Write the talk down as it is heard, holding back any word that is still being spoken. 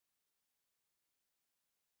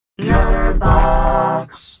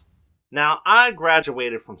Now, I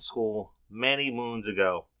graduated from school many moons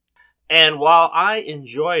ago, and while I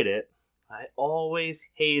enjoyed it, I always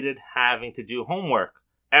hated having to do homework.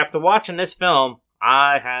 After watching this film,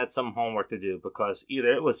 I had some homework to do because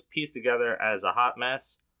either it was pieced together as a hot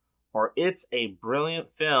mess, or it's a brilliant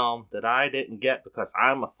film that I didn't get because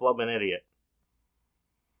I'm a flubbing idiot.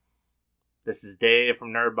 This is Dave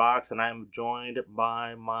from nERD, and I'm joined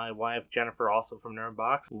by my wife, Jennifer, also from nERD,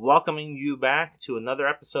 welcoming you back to another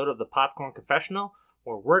episode of the Popcorn Confessional,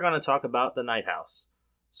 where we're going to talk about The Night House.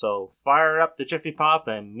 So fire up the Jiffy Pop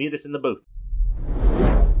and meet us in the booth.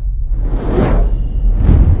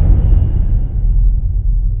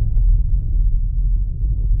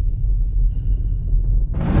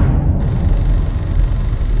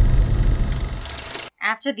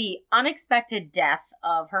 After the unexpected death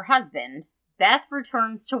of her husband, Beth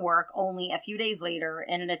returns to work only a few days later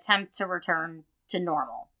in an attempt to return to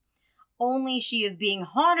normal. Only she is being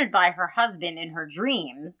haunted by her husband in her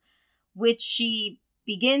dreams, which she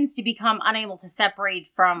begins to become unable to separate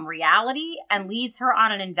from reality and leads her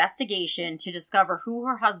on an investigation to discover who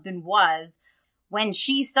her husband was when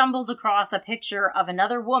she stumbles across a picture of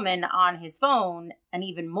another woman on his phone and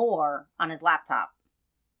even more on his laptop.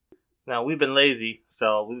 Now, we've been lazy,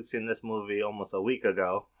 so we've seen this movie almost a week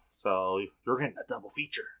ago. So you're getting a double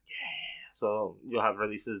feature. Yeah. So you'll have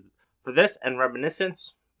releases for this and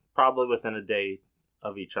Reminiscence probably within a day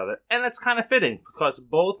of each other. And it's kind of fitting because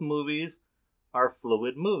both movies are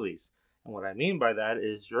fluid movies. And what I mean by that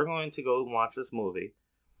is you're going to go watch this movie,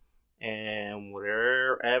 and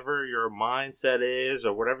wherever your mindset is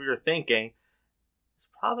or whatever you're thinking, it's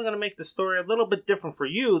probably going to make the story a little bit different for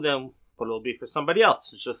you than what it'll be for somebody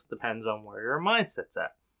else. It just depends on where your mindset's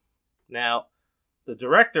at. Now, the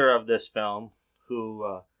director of this film,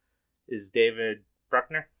 who is David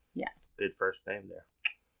Bruckner. Yeah. Good first name there.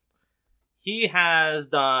 He has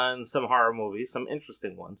done some horror movies, some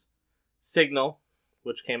interesting ones. Signal,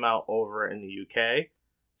 which came out over in the UK.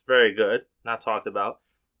 It's very good. Not talked about.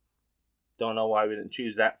 Don't know why we didn't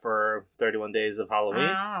choose that for 31 Days of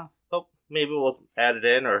Halloween. Oh, maybe we'll add it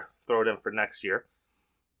in or throw it in for next year.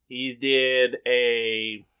 He did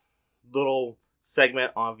a little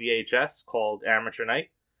segment on VHS called Amateur Night.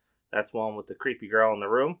 That's one with the creepy girl in the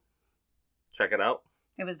room. Check it out.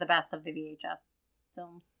 It was the best of the VHS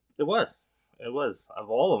films. It was. It was. Of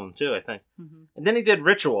all of them, too, I think. Mm-hmm. And then he did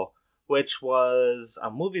Ritual, which was a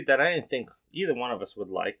movie that I didn't think either one of us would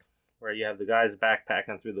like, where you have the guys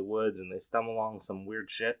backpacking through the woods and they stumble along some weird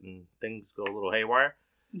shit and things go a little haywire.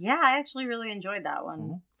 Yeah, I actually really enjoyed that one.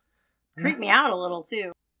 Mm-hmm. Creeped me out a little,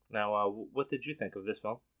 too. Now, what did you think of this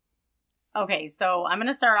film? Okay, so I'm going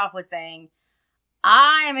to start off with saying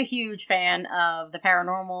I am a huge fan of the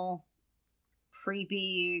paranormal,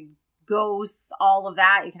 creepy, ghosts, all of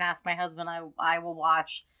that. You can ask my husband. I will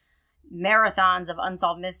watch marathons of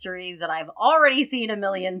unsolved mysteries that I've already seen a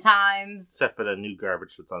million times. Except for the new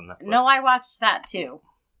garbage that's on Netflix. No, I watched that too.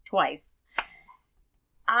 Twice.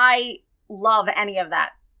 I love any of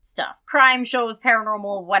that stuff. Crime shows,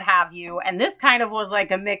 paranormal, what have you. And this kind of was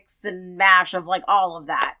like a mix and mash of like all of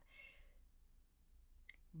that.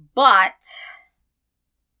 But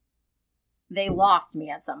they lost me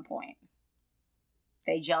at some point.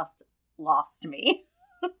 They just lost me.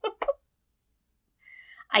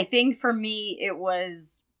 I think for me it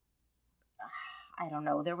was, I don't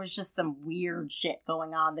know, there was just some weird shit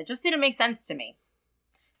going on that just didn't make sense to me.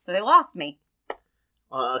 So they lost me.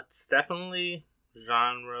 It's definitely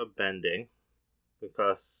genre bending,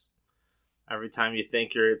 because every time you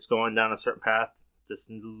think it's going down a certain path, this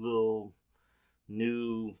little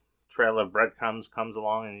new trail of breadcrumbs comes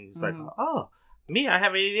along, and he's like, oh, me, I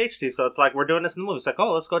have ADHD, so it's like we're doing this in the movie. It's like,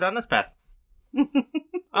 oh, let's go down this path. Let's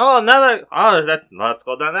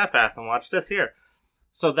go down that path and watch this here.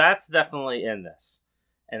 So that's definitely in this.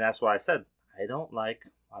 And that's why I said I don't like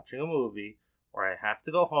watching a movie where I have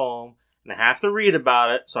to go home and I have to read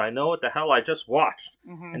about it so I know what the hell I just watched.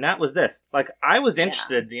 Mm-hmm. And that was this. Like, I was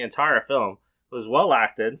interested the entire film. It was well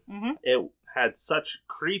acted. Mm-hmm. It had such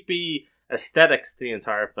creepy aesthetics to the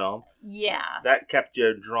entire film. Yeah. That kept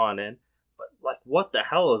you drawn in. But, like, what the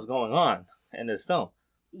hell is going on in this film?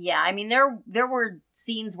 Yeah, I mean, there were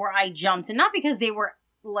scenes where I jumped, and not because they were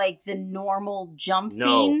like the normal jump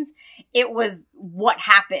scenes. It was what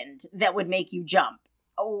happened that would make you jump.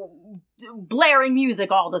 Oh, blaring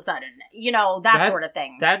music all of a sudden, that sort of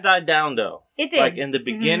thing. That died down, though. It did. Like, in the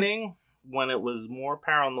beginning, when it was more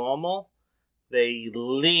paranormal, they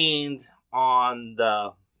leaned on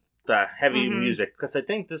the heavy music. Because I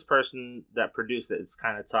think this person that produced it is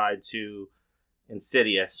kind of tied to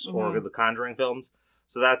Insidious or the Conjuring films.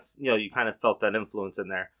 So that's, you kind of felt that influence in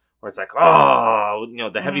there. where it's like, oh, you know,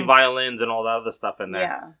 the heavy Mhm. violins and all that other stuff in there.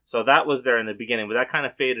 Yeah. So that was there in the beginning, but that kind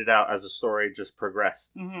of faded out as the story just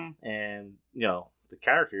progressed. Mm-hmm. And, you know, the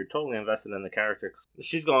character, you're totally invested in the character.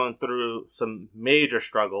 She's going through some major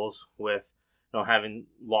struggles with, you know, having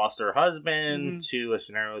lost her husband to a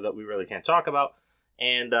scenario that we really can't talk about.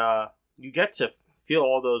 And you get to feel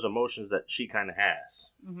all those emotions that she kind of has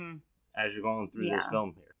as you're going through this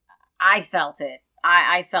film here. I felt it.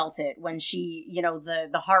 I felt it when she, you know,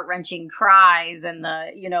 the heart-wrenching cries and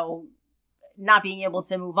the, you know, not being able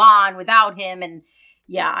to move on without him. And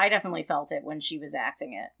yeah, I definitely felt it when she was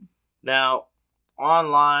acting it. Now,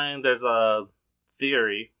 online, there's a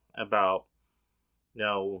theory about, you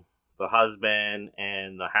know, the husband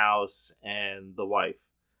and the house and the wife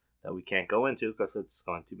that we can't go into because it's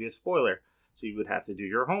going to be a spoiler. So you would have to do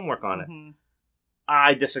your homework on it.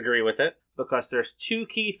 I disagree with it because there's two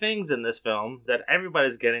key things in this film that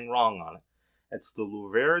everybody's getting wrong on it. It's the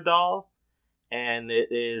Louvre doll and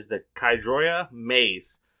it is the Kydroya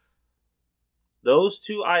maze. Those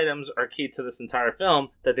two items are key to this entire film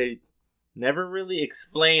that they never really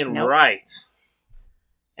explain right.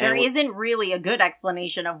 There isn't really a good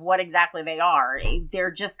explanation of what exactly they are.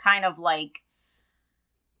 They're just kind of like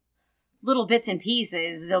little bits and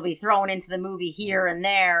pieces. They'll be thrown into the movie here and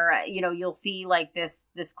there. You know, you'll see like this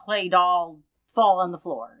clay doll fall on the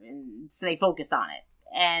floor, and so they focused on it.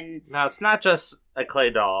 And now it's not just a clay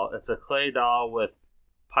doll. It's a clay doll with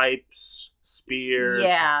pipes, spears,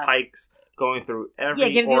 pikes going through every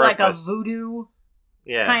it gives orifice. You like a voodoo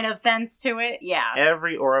kind of sense to it. Yeah.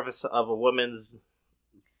 Every orifice of a woman's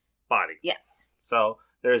body. Yes. So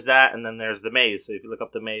there's that, and then there's the maze. So if you look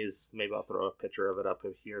up the maze, maybe I'll throw a picture of it up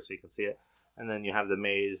here so you can see it. And then you have the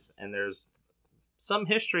maze, and there's some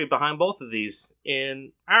history behind both of these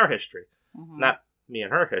in our history. Not me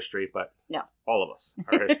and her history, but all of us,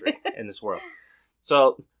 our history in this world.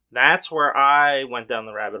 So that's where I went down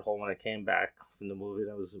the rabbit hole when I came back from the movie.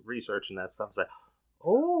 I was researching that stuff. I was like,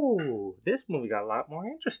 oh, this movie got a lot more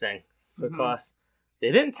interesting because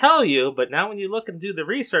they didn't tell you, but now when you look and do the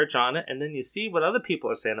research on it, and then you see what other people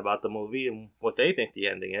are saying about the movie and what they think the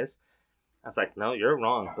ending is, I was like, no, you're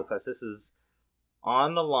wrong, because this is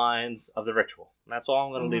on the lines of the ritual. And that's all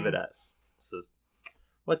I'm going to leave it as. So,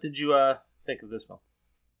 what did you think of this film?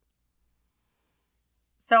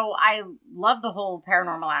 So I love the whole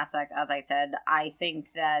paranormal aspect, as I said. I think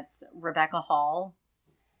that Rebecca Hall,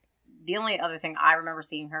 the only other thing I remember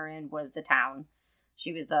seeing her in was The Town.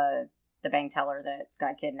 She was the bank teller that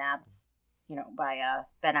got kidnapped, you know, by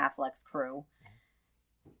Ben Affleck's crew.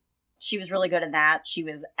 She was really good in that. She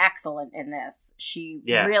was excellent in this. She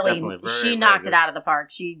she knocked it out of the park.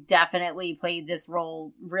 She definitely played this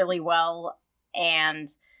role really well. And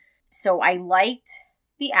so I liked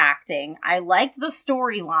the acting. I liked the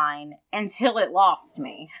storyline until it lost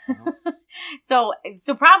me. So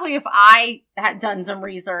probably if I had done some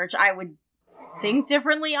research, I would think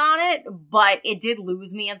differently on it, but it did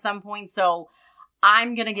lose me at some point. So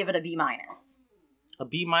I'm going to give it a B-. A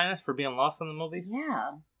B- for being lost in the movie?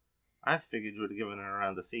 Yeah. I figured you would have given it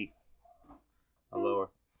around a C. A lower.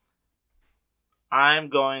 I'm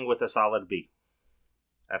going with a solid B.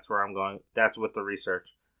 That's where I'm going. That's with the research.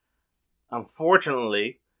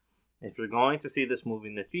 Unfortunately, if you're going to see this movie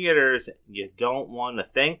in the theaters, you don't want to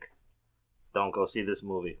think, don't go see this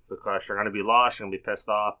movie, because you're going to be lost, you're going to be pissed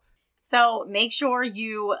off. So make sure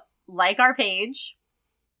you like our page,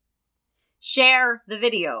 share the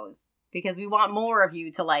videos, because we want more of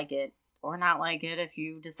you to like it. Or not like it if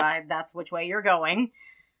you decide that's which way you're going.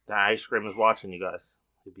 The ice cream is watching, you guys.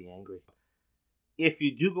 You'd be angry. If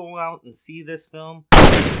you do go out and see this film,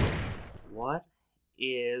 what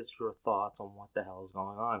is your thoughts on what the hell is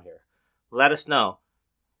going on here? Let us know.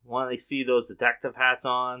 I want to see those detective hats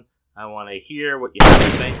on. I want to hear what you have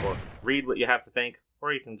to think, or read what you have to think.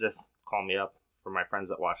 Or you can just call me up for my friends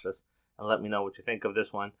that watch this and let me know what you think of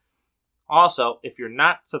this one. Also, if you're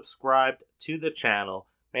not subscribed to the channel,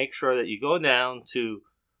 make sure that you go down to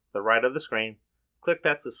the right of the screen, click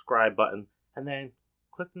that subscribe button, and then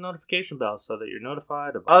click the notification bell so that you're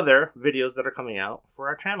notified of other videos that are coming out for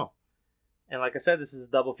our channel. And like I said, this is a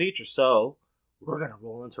double feature, so we're going to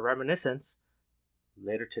roll into Reminiscence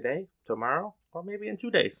later today, tomorrow, or maybe in 2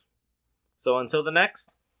 days. So until the next,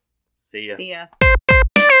 see ya. See ya.